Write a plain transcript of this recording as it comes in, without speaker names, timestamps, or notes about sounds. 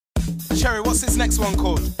Cherry, what's this next one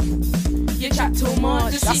called? You chat too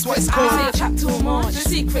much. That's what it's called. You chat too much. The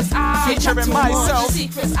secret's out. Featuring myself, The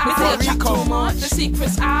secret's out. You chat too much. The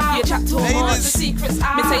secret's out. You chat too much. The secret's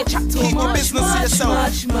out. Me say you chat too much. Keep your business to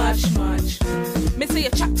yourself. Much. Me say you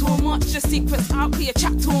chat too much. The secret's out. Cause you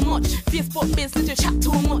chat too much. Facebook business, you chat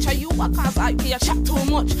too much. Are you a cause out? Cause you chat too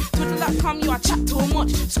much. Twitter.com, you a chat too much.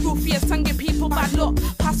 Screw face and give people bad luck.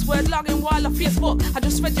 Password login while on Facebook. I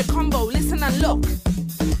just read your combo. Listen and look.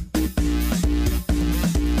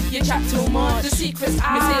 You chat too much, the secret's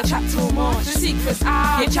out. Me say you chat too much, the secret's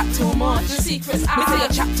out. You chat too much, the secret's out. Me say you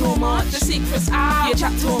chat too much, the secret's out. You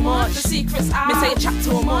chat too much, the secret's out. Me say you chat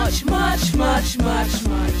too much, much.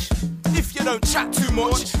 If you don't chat too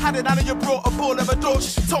much, how did I know you brought a ball of a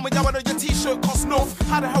Dodge? Told me how I know your t-shirt costs north.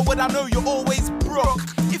 How the hell would I know you're always broke?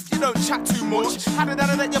 If you don't chat too much, how did I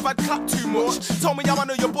know that you've had clap too much? Told me how I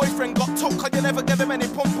know your boyfriend got told cause you never gave him any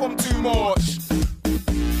pom-pom too much.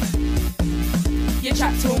 You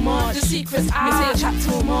chat too much, the secret's out. Me say you chat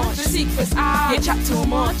too much, the secret's out. You chat too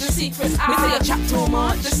much, the secret's out. Me say you chat too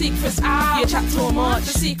much, the secret's out. You chat too much,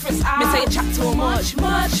 the secret's out. Me say you chat too much,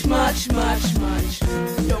 much.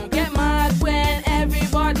 Don't get mad when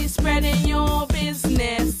everybody's spreading your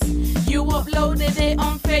business. You uploaded it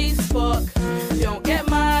on Facebook. Don't get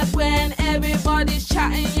mad when everybody's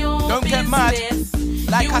chatting your business. Don't get mad.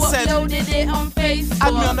 Like I said, you uploaded it on Facebook.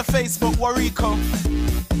 Add me on the Facebook, Wariko.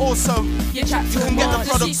 Also, you can get the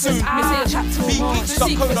product soon.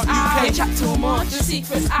 Beatgeeks.co.uk. You chat too much. The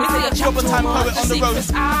secret's out. Double time poet on the road.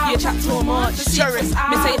 You chat too much. The secret's out.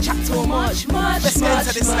 Me say you chat too much. Let's get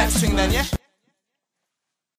into this next thing then, yeah?